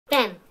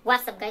And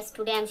what's up guys,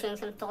 today I'm showing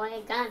some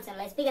toy guns and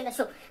let's begin the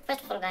show.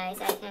 First of all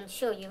guys, I can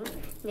show you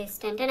this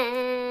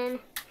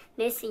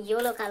this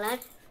yellow color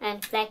and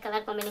black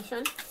color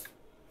combination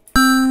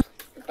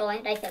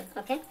toy rifle.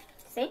 Okay,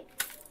 see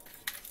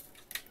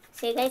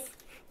guys,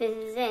 this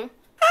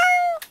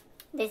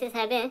is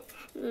have a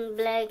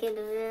black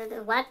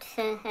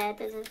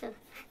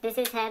this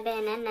is have a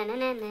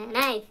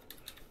knife.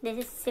 This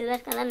is silver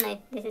color knife.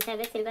 This is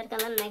have a silver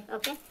color knife.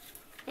 Okay,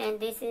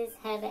 and this is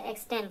have a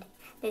extend.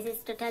 This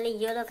is totally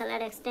yellow color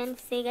extend.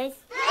 See guys.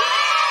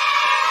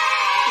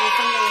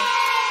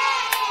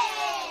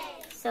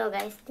 So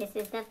guys, this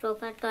is the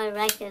proper toy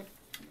rifle.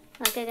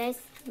 Okay guys,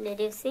 did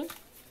you see?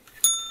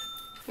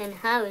 And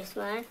how it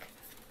work?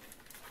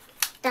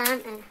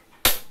 Turn and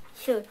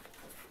shoot.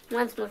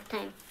 Once more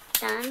time.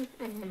 Turn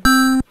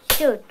and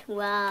shoot.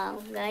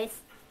 Wow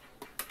guys.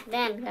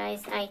 Then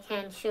guys, I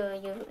can show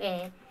you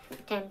a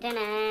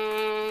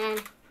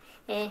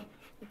a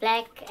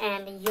black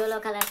and yellow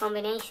color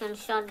combination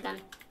shotgun.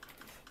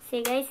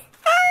 See guys,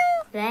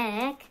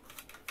 black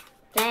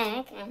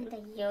and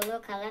yellow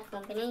color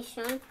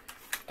combination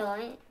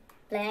toy,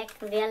 black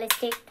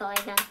realistic toy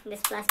gun.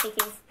 This plastic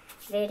is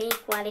very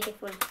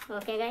qualityful.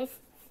 Okay guys,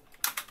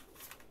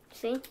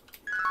 see,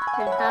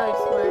 and how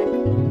it's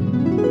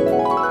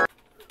work.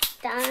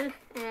 Turn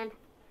and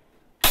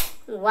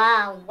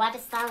wow, what a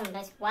sound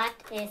guys, what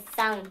a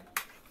sound.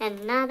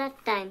 Another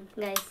time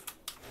guys,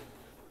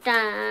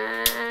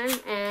 turn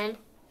and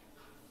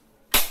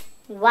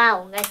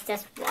wow guys,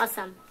 just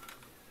awesome.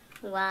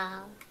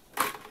 Wow.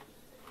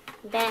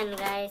 Then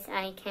guys,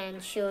 I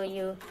can show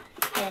you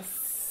the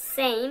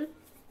same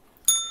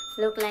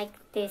look like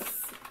this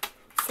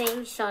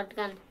same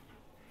shotgun.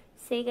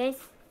 See guys,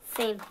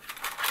 same.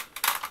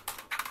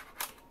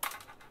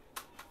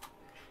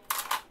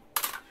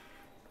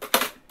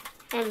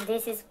 And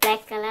this is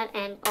black color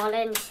and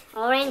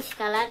orange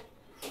color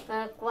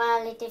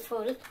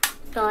qualityful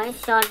toy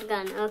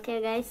shotgun.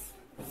 Okay guys,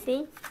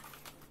 see,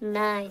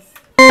 nice.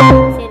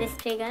 See this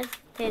trigger,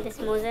 see this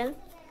muzzle,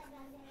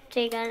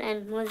 trigger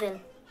and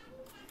muzzle,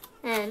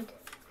 and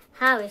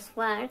how it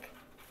work.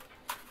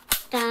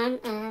 Turn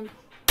and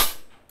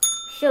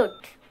shoot.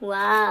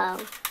 Wow.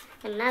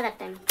 Another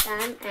time,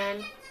 turn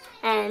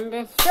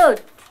and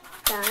shoot.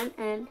 Turn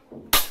and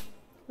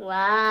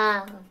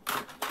wow.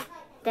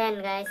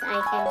 Then guys,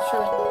 I can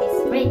show you this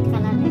red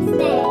color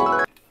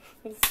extend.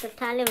 It's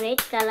totally red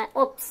color.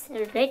 Oops,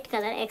 red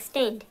color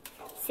extend.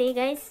 See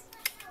guys.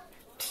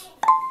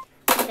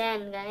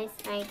 Then guys,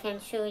 I can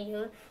show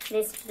you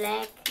this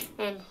black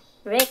and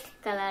red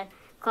color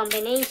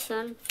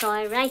combination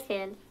toy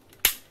rifle.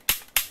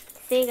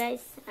 See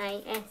guys,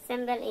 I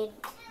assemble it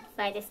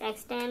by this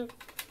extend.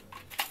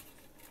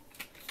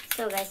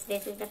 So guys,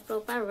 this is the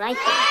proper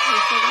rifle.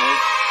 Okay guys,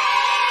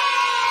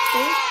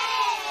 see,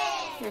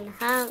 and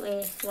how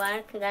it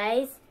work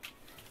guys.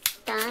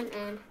 Turn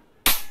and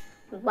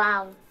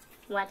wow,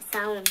 what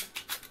sound.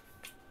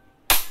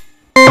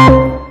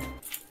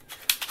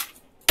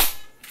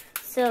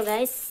 So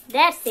guys,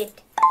 that's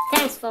it.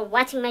 Thanks for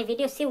watching my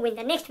video. See you in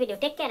the next video.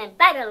 Take care and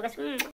bye bye guys.